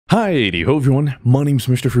Hi-de ho everyone, my name's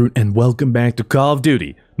Mr. Fruit and welcome back to Call of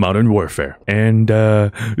Duty Modern Warfare. And,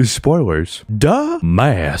 spoilers,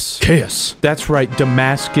 Damascus. That's right,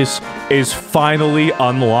 Damascus is finally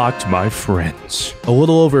unlocked, my friends. A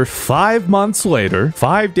little over 5 months later,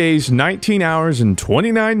 5 days, 19 hours, and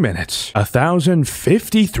 29 minutes,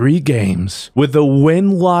 1,053 games, with a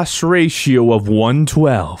win-loss ratio of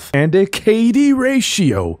 112, and a KD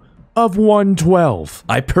ratio of 112.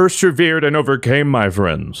 I persevered and overcame, my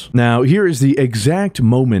friends. Now, here is the exact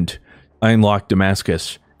moment I unlocked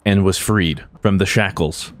Damascus and was freed from the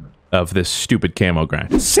shackles of this stupid camo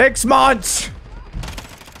grind. 6 months!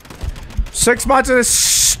 6 months of this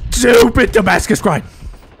stupid Damascus grind.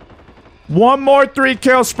 One more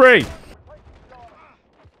 3-kill spree.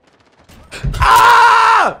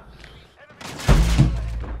 Ah!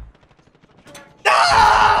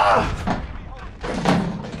 Ah!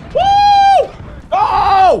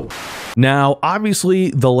 Oh! Now,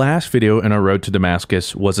 obviously, the last video in our road to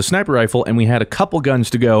Damascus was a sniper rifle, and we had a couple guns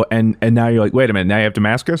to go, and now you're like, wait a minute, now you have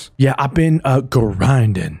Damascus? Yeah, I've been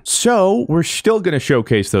grinding. So, we're still gonna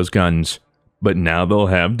showcase those guns, but now they'll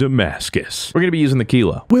have Damascus. We're gonna be using the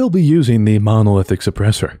Kilo. We'll be using the monolithic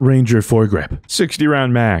suppressor, Ranger foregrip,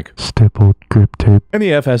 60-round mag, stapled grip tape, and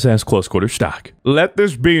the FSS close quarter stock. Let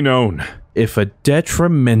this be known. If a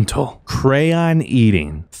detrimental,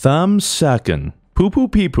 crayon-eating, thumb-sucking,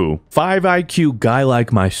 poo-poo-pee-poo, 5 IQ guy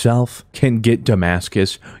like myself can get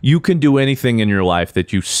Damascus, you can do anything in your life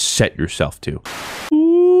that you set yourself to.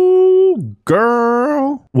 Ooh,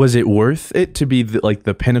 girl. Was it worth it to be like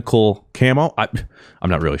the pinnacle camo? I'm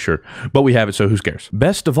not really sure, but we have it, so who cares?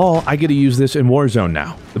 Best of all, I get to use this in Warzone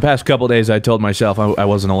now. The past couple days, I told myself I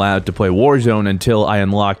wasn't allowed to play Warzone until I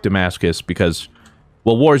unlocked Damascus because,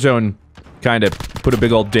 well, Warzone kind of put a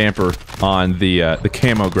big old damper on the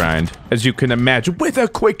camo grind, as you can imagine, with a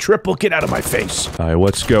quick triple. Get out of my face. All right,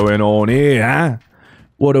 what's going on here, huh?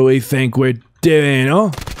 What do we think we're doing, huh?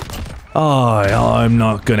 Oh, I'm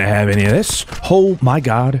not gonna have any of this. Oh my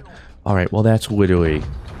god. All right, well, that's literally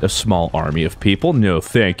a small army of people. No,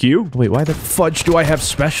 thank you. Wait, why the fudge do I have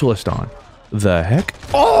Specialist on? The heck?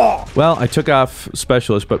 Oh! Well, I took off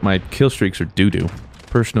Specialist, but my kill streaks are doo-doo.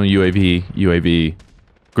 Personal UAV,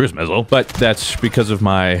 cruise missile, but that's because of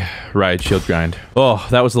my riot shield grind. Oh,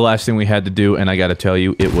 that was the last thing we had to do, and I gotta tell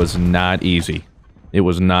you, it was not easy. It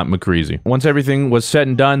was not McCreasy. Once everything was said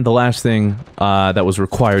and done, the last thing that was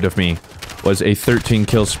required of me was a 13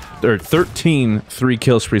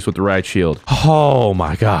 3-kill sprees with the riot shield. Oh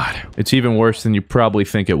my god. It's even worse than you probably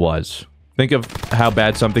think it was. Think of how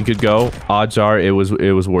bad something could go. Odds are it was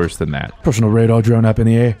worse than that. Personal radar drone up in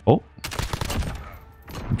the air. Oh.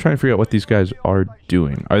 I'm trying to figure out what these guys are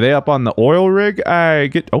doing. Are they up on the oil rig?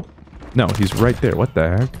 Oh, no, he's right there. What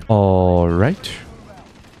the heck? All right.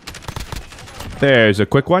 There's a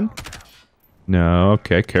quick one. No,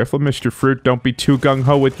 okay, careful, Mr. Fruit. Don't be too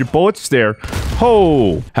gung-ho with your bullets there.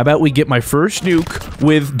 Ho! How about we get my first nuke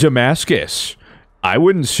with Damascus? I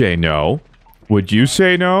wouldn't say no. Would you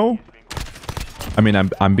say no? I mean,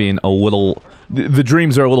 I'm being a little... The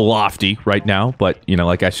dreams are a little lofty right now, but, you know,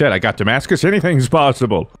 like I said, I got Damascus, anything's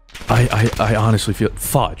possible. I honestly feel...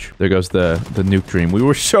 Fudge. There goes the nuke dream. We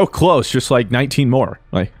were so close, just like 19 more.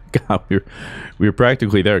 Like, God, we were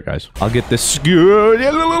practically there, guys. I'll get this...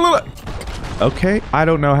 Okay, I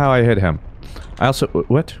don't know how I hit him. I also...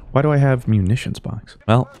 What? Why do I have munitions box?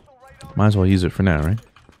 Well, might as well use it for now, right?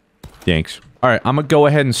 Thanks. Alright, I'm gonna go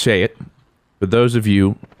ahead and say it. For those of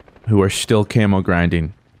you who are still camo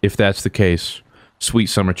grinding, if that's the case, sweet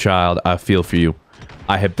summer child, I feel for you.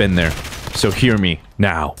 I have been there, so hear me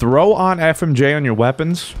now. Throw on FMJ on your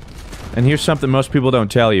weapons, and here's something most people don't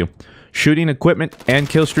tell you. Shooting equipment and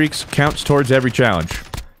kill streaks counts towards every challenge.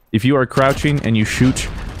 If you are crouching and you shoot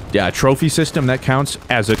a trophy system, that counts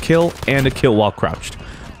as a kill and a kill while crouched.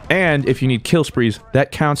 And if you need kill sprees,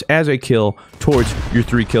 that counts as a kill towards your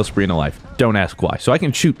 3-kill spree in a life. Don't ask why. So I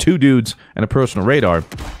can shoot 2 dudes and a personal radar,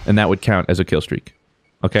 and that would count as a kill streak.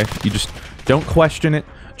 Okay? You just don't question it.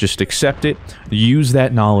 Just accept it. Use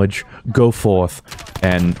that knowledge. Go forth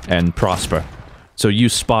and prosper. So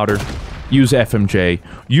use spotter. Use FMJ.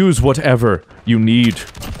 Use whatever you need.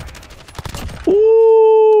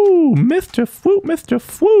 Ooh, Mr. Floot, Mr.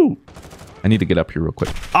 Floot. I need to get up here real quick.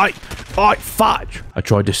 Fudge. I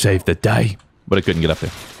tried to save the day, but I couldn't get up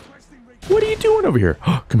there. What are you doing over here?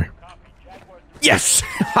 Come here. Yes!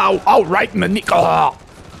 Oh, right in the knee. Oh.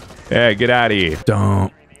 Hey, get out of here.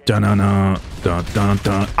 Dun, dun, dun, dun, dun, dun,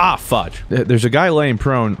 dun. Ah, fudge. There's a guy laying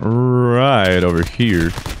prone right over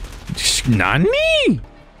here. Nani?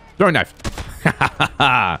 Throwing knife.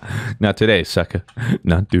 Not today, sucker.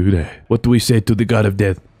 Not today. What do we say to the god of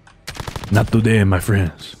death? Not today, my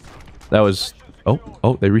friends. That was...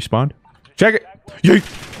 Oh, they respawned. Check it! Yeet!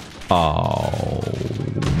 Oh,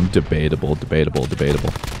 debatable.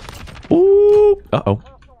 Ooh! Uh-oh.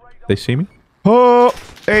 They see me? Oh,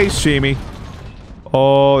 they see me.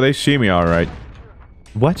 Oh, they see me all right.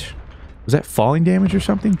 What? Was that falling damage or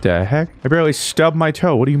something? The heck? I barely stubbed my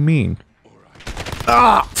toe. What do you mean?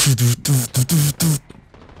 Ah!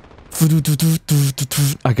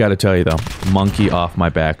 I gotta tell you though, monkey off my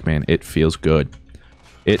back, man. It feels good.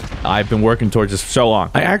 I've been working towards this for so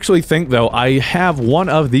long. I actually think, though, I have one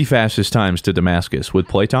of the fastest times to Damascus with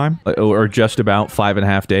playtime, or just about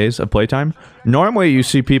 5.5 days of playtime. Normally, you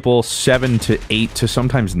see people 7 to 8 to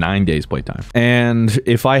sometimes 9 days playtime. And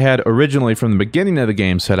if I had originally from the beginning of the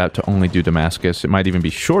game set out to only do Damascus, it might even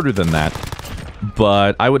be shorter than that.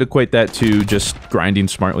 But I would equate that to just grinding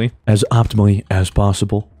smartly, as optimally as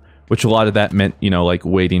possible. Which a lot of that meant, you know, like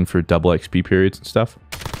waiting for double XP periods and stuff.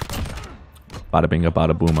 Bada bing, a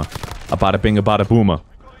bada booma. A bada bing, a bada booma.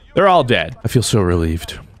 They're all dead. I feel so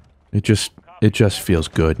relieved. It just feels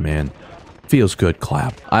good, man. Feels good,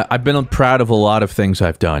 clap. I've been proud of a lot of things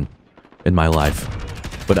I've done in my life.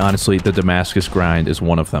 But honestly, the Damascus grind is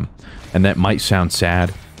one of them. And that might sound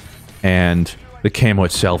sad. And the camo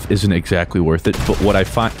itself isn't exactly worth it. But what I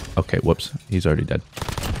find... Okay, whoops. He's already dead.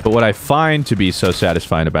 But what I find to be so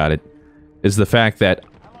satisfying about it is the fact that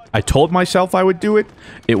I told myself I would do it,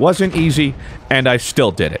 it wasn't easy, and I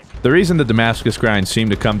still did it. The reason the Damascus grind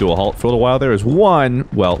seemed to come to a halt for a little while there is one,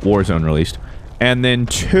 well, Warzone released, and then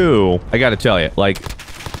two, I gotta tell you, like,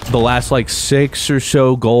 the last, like, 6 or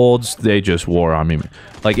so golds, they just wore on me.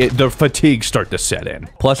 Like, the fatigue start to set in.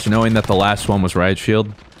 Plus, knowing that the last one was Riot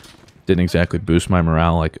Shield didn't exactly boost my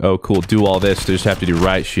morale, like, oh, cool, do all this, they just have to do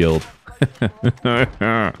Riot Shield.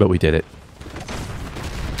 But we did it.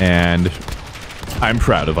 And I'm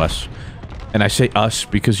proud of us. And I say us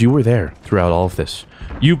because you were there throughout all of this.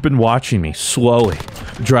 You've been watching me slowly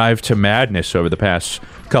drive to madness over the past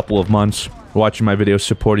couple of months, watching my videos,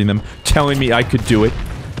 supporting them, telling me I could do it,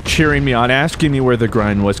 cheering me on, asking me where the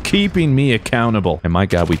grind was, keeping me accountable. And my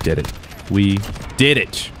God, we did it. We did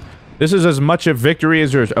it. This is as much a victory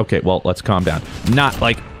as there's... Okay, well, let's calm down. Not,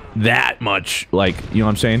 like, that much, like, you know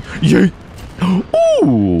what I'm saying? Yay!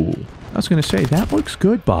 Ooh! I was gonna say, that looks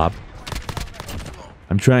good, Bob.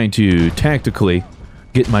 I'm trying to tactically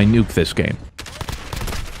get my nuke this game.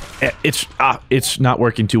 It's not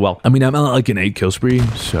working too well. I mean, I'm at like an 8 kill spree,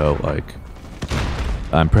 so like,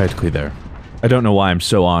 I'm practically there. I don't know why I'm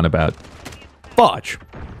so on about fudge.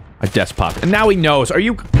 I desk popped, and now he knows. Are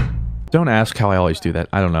you? Don't ask how I always do that.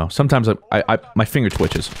 I don't know. Sometimes my finger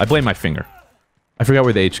twitches. I blame my finger. I forgot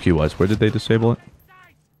where the HQ was. Where did they disable it?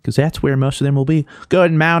 Because that's where most of them will be. Go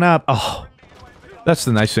ahead and mount up. Oh, that's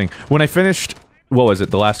the nice thing. When I finished. What was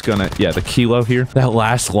it? The last gun? Yeah, the kilo here. That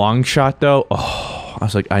last long shot, though. Oh, I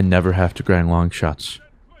was like, I never have to grind long shots.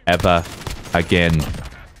 Ever again.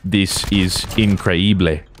 This is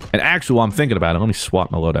incredible. And actually, while I'm thinking about it, let me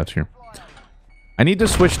swap my loadouts here. I need to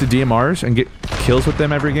switch to DMRs and get kills with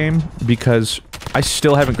them every game because I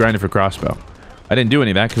still haven't grinded for crossbow. I didn't do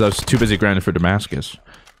any of that because I was too busy grinding for Damascus.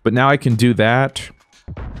 But now I can do that,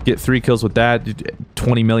 get 3 kills with that,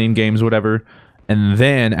 20 million games, whatever. And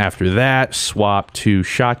then, after that, swap to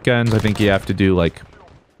shotguns. I think you have to do, like,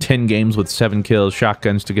 10 games with 7 kills,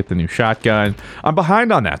 shotguns to get the new shotgun. I'm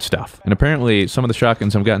behind on that stuff. And apparently, some of the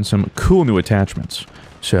shotguns have gotten some cool new attachments.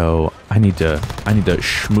 So, I need to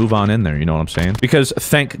move on in there, you know what I'm saying? Because,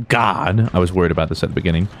 thank God, I was worried about this at the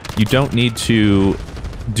beginning, you don't need to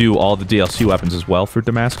do all the DLC weapons as well for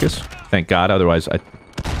Damascus. Thank God, otherwise I'd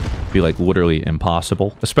be like literally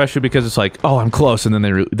impossible, especially because it's like, oh, I'm close, and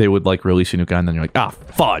then they would like release a new gun, and then you're like, ah,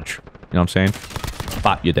 fudge, you know what I'm saying?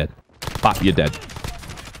 Bop, you're dead. Bop, you're dead.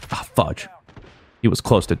 Ah, fudge. He was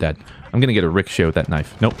close to dead. I'm gonna get a ricochet with that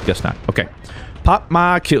knife. Nope, guess not. Okay, pop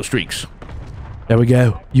my kill streaks. There we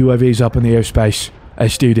go. UAV's up in the airspace.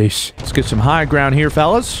 Let's do this. Let's get some high ground here,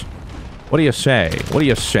 fellas. What do you say? What do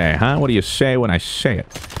you say, huh? What do you say when I say it?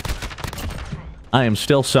 I am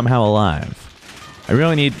still somehow alive. I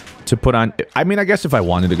really need to put on... I mean, I guess if I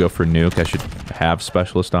wanted to go for nuke, I should have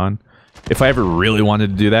specialist on. If I ever really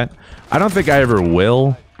wanted to do that. I don't think I ever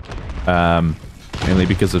will. Mainly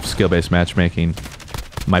because of skill-based matchmaking,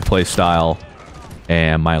 my play style,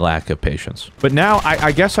 and my lack of patience. But now,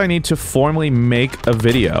 I guess I need to formally make a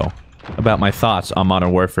video about my thoughts on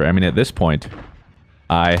Modern Warfare. I mean, at this point,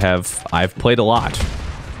 I've played a lot.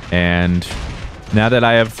 And... now that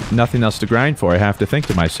I have nothing else to grind for, I have to think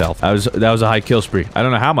to myself. That was a high kill spree. I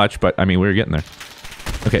don't know how much, but I mean, we were getting there.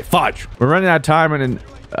 Okay, fudge. We're running out of time, and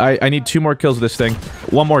I need 2 more kills of this thing.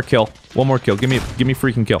 1 more kill. 1 more kill. Give me a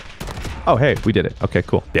freaking kill. Oh, hey, we did it. Okay,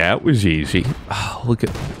 cool. That was easy. Oh,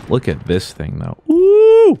 look at this thing though.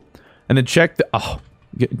 Woo! And then check the. Oh,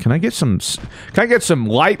 can I get some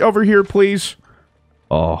light over here, please?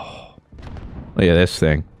 Oh, look at this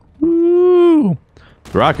thing. Woo!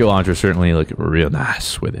 The rocket launcher certainly looked real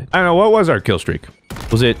nice with it. I don't know, what was our kill streak?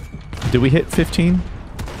 Was it? Did we hit 15?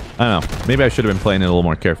 I don't know. Maybe I should have been playing it a little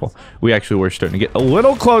more careful. We actually were starting to get a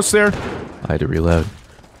little close there. I had to reload.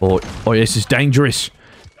 Oh, this is dangerous.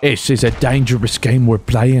 This is a dangerous game we're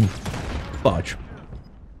playing. Fudge.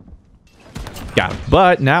 Got him.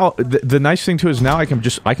 But now, the nice thing too is now I can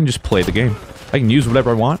just play the game. I can use whatever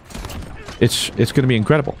I want. It's gonna be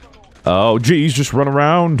incredible. Oh, geez, just run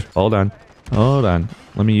around. Hold on. Hold on.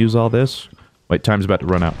 Let me use all this. Wait, time's about to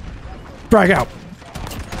run out. Frag out.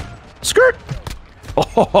 Skirt.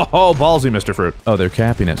 Oh, ballsy, Mr. Fruit. Oh, they're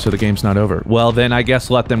capping it, so the game's not over. Well, then I guess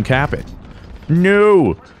let them cap it.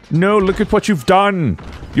 No. No, look at what you've done.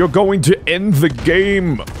 You're going to end the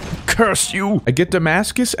game. Curse you. I get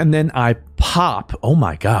Damascus, and then I pop. Oh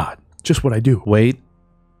my god. Just what I do. Wait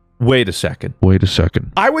a second. Wait a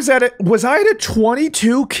second. Was I at a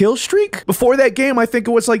 22 kill streak? Before that game, I think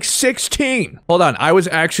it was like 16. Hold on, I was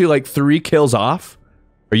actually like 3 kills off?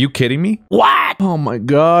 Are you kidding me? What? Oh my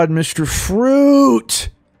god, Mr. Fruit.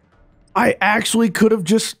 I actually could have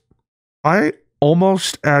just... I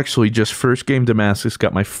almost actually just first game Damascus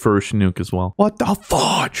got my first nuke as well. What the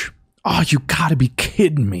fudge? Oh, you gotta be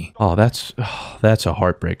kidding me. Oh, that's a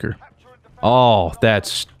heartbreaker. Oh,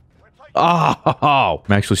 that's... Oh,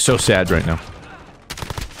 I'm actually so sad right now.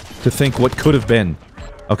 To think what could have been.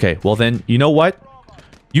 Okay, well then, you know what?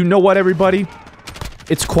 You know what, everybody?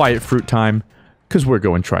 It's quiet fruit time. Because we're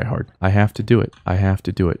going try hard. I have to do it. I have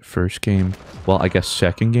to do it. First game. Well, I guess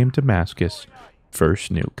second game Damascus.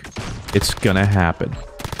 First nuke. It's gonna happen.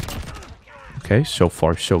 Okay, so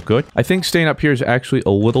far so good. I think staying up here is actually a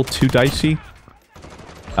little too dicey.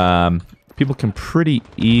 People can pretty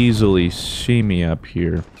easily see me up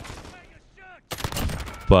here.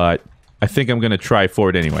 But I think I'm gonna try for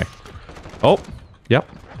it anyway. Oh, yep.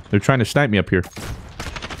 They're trying to snipe me up here.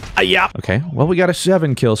 Yeah. Okay, well, we got a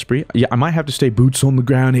 7 kill spree. Yeah, I might have to stay boots on the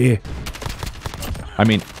ground here. I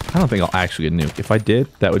mean, I don't think I'll actually get nuked. If I did,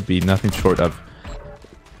 that would be nothing short of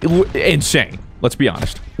insane. Let's be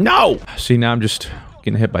honest. No! See, now I'm just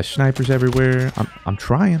getting hit by snipers everywhere. I'm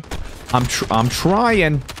trying. I'm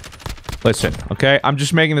trying. Listen, okay? I'm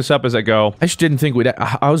just making this up as I go. I just didn't think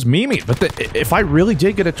I was memeing, but if I really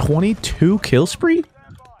did get a 22 kill spree?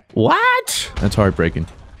 What? That's heartbreaking.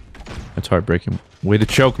 That's heartbreaking. Way to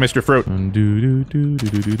choke, Mr. Fruit.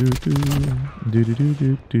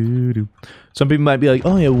 Some people might be like,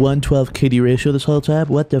 oh, yeah, 112 KD ratio this whole time?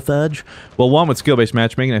 What the fudge? Well, one, with skill-based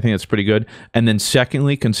matchmaking, I think that's pretty good. And then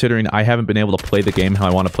secondly, considering I haven't been able to play the game how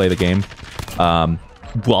I want to play the game,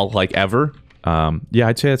 well, like ever, yeah,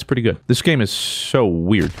 I'd say that's pretty good. This game is so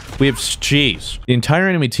weird. We have, jeez. The entire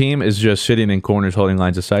enemy team is just sitting in corners holding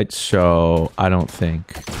lines of sight, so I don't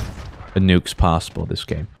think a nuke's possible this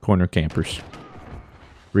game. Corner campers.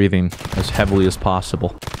 Breathing as heavily as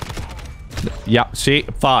possible. Yeah, see?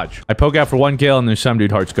 Fudge. I poke out for 1 kill and there's some dude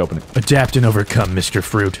hard scoping it. Adapt and overcome, Mr.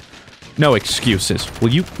 Fruit. No excuses. Will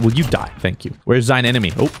you die? Thank you. Where's Zine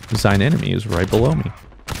enemy? Oh, Zine enemy is right below me.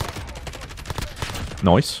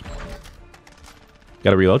 Nice.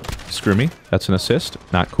 Gotta reload. Screw me. That's an assist.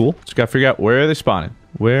 Not cool. Just gotta figure out where are they spawning.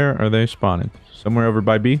 Where are they spawning? Somewhere over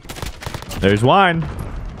by B. There's one.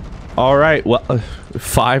 All right, well,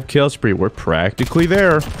 5 kill spree. We're practically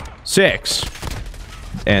there. 6.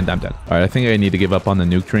 And I'm done. All right, I think I need to give up on the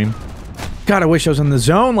nuke dream. God, I wish I was in the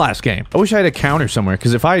zone last game. I wish I had a counter somewhere,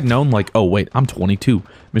 because if I had known, like, oh, wait, I'm 22.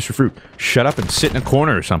 Mr. Fruit, shut up and sit in a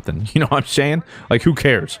corner or something. You know what I'm saying? Like, who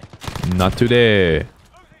cares? Not today.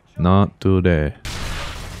 Not today.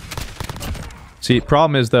 See,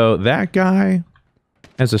 problem is, though, that guy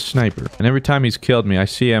has a sniper. And every time he's killed me, I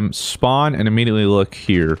see him spawn and immediately look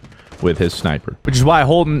here with his sniper. Which is why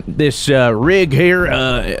holding this rig here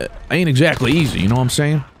ain't exactly easy, you know what I'm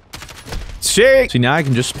saying? See, now I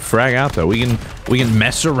can just frag out, though. We can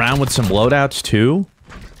mess around with some loadouts, too.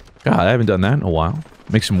 God, I haven't done that in a while.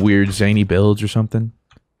 Make some weird, zany builds or something.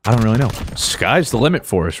 I don't really know. Sky's the limit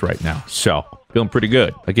for us right now, so feeling pretty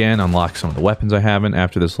good. Again, unlock some of the weapons I haven't.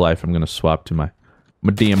 After this life, I'm gonna swap to my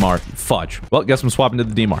DMR. Fudge. Well, guess I'm swapping to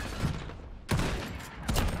the DMR.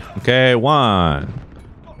 Okay, 1.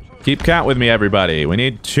 Keep count with me, everybody. We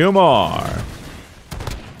need 2 more.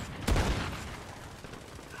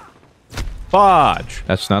 Fudge.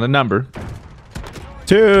 That's not a number.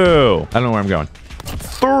 2. I don't know where I'm going.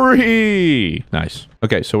 3. Nice.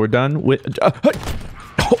 Okay, so we're done with...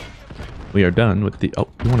 we are done with the... Oh,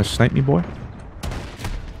 you want to snipe me, boy?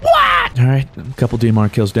 What? All right, a couple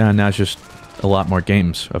DMR kills down. Now it's just a lot more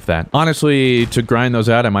games of that. Honestly, to grind those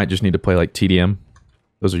out, I might just need to play like TDM.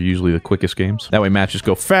 Those are usually the quickest games. That way matches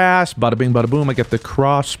go fast. Bada bing, bada boom. I get the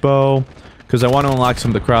crossbow. Because I want to unlock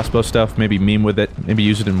some of the crossbow stuff. Maybe meme with it. Maybe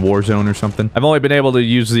use it in Warzone or something. I've only been able to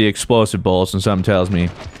use the explosive bullets, and something tells me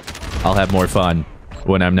I'll have more fun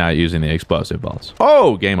when I'm not using the explosive balls.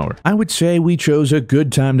 Oh, game over. I would say we chose a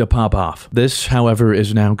good time to pop off. This, however,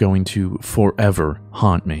 is now going to forever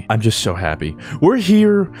haunt me. I'm just so happy. We're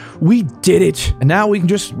here. We did it. And now we can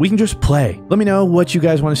just play. Let me know what you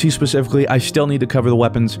guys want to see specifically. I still need to cover the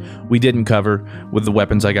weapons we didn't cover with the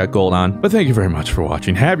weapons I got gold on. But thank you very much for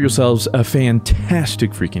watching. Have yourselves a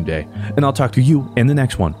fantastic freaking day. And I'll talk to you in the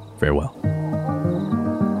next one. Farewell.